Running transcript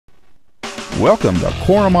Welcome to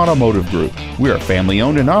Korum Automotive Group. We are family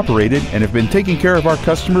owned and operated and have been taking care of our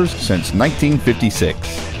customers since 1956.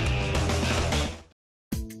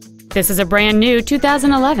 This is a brand new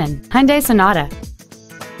 2011 Hyundai Sonata.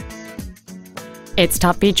 Its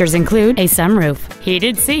top features include a sunroof,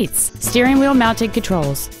 heated seats, steering wheel mounted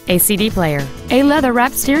controls, a CD player, a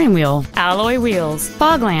leather-wrapped steering wheel, alloy wheels,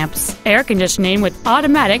 fog lamps, air conditioning with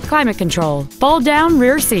automatic climate control, fold-down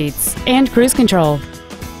rear seats, and cruise control.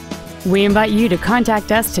 We invite you to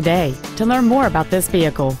contact us today to learn more about this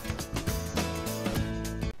vehicle.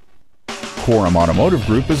 Korum Automotive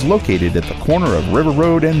Group is located at the corner of River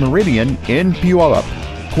Road and Meridian in Puyallup.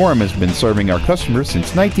 Korum has been serving our customers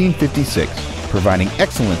since 1956, providing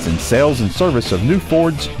excellence in sales and service of new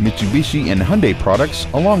Fords, Mitsubishi, and Hyundai products,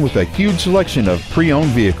 along with a huge selection of pre-owned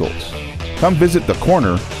vehicles. Come visit the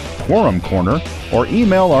corner, Korum Corner, or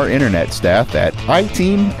email our internet staff at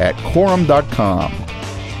iteam@korum.com.